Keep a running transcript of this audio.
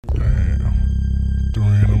3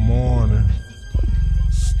 in the morning,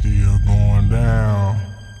 still going down.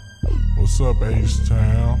 What's up,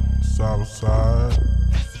 H-Town, Southside?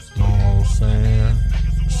 Know what I'm saying?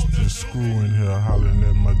 It's just Screw in here hollering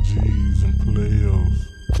at my G's and players.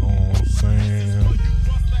 Know what I'm saying?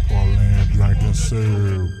 Parlayin', drinking,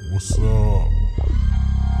 serve. What's up?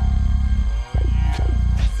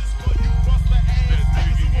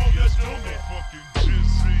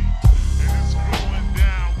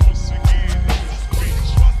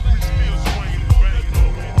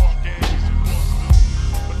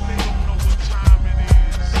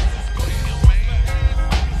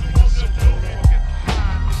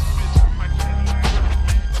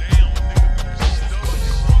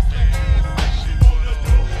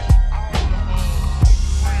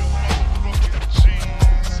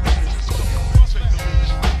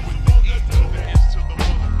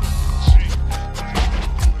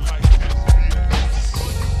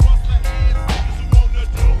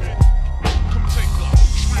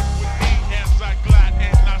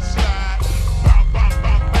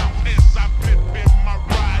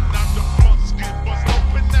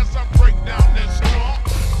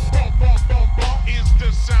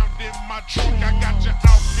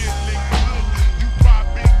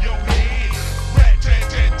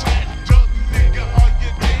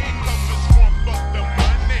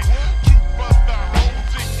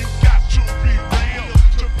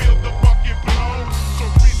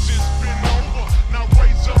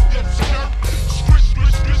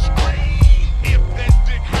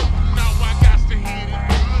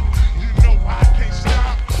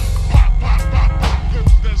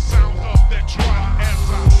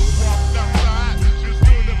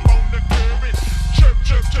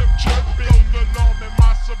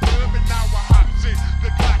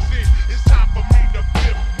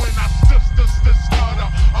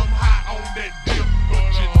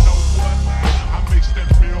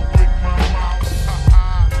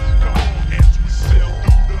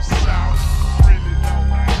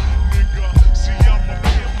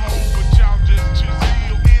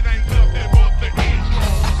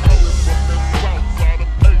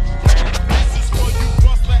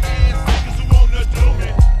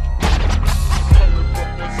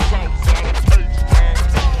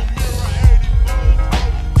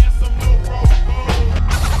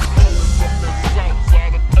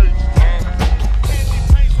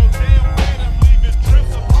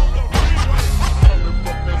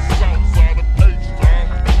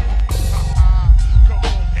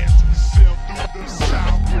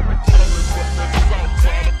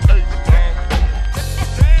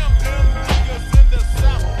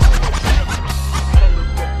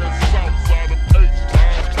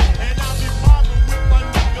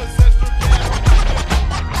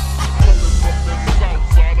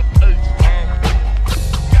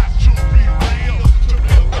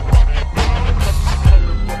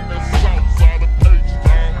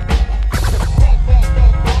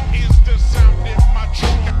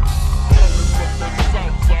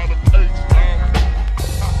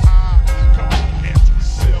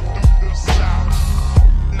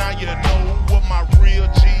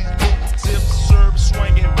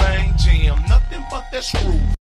 Screw.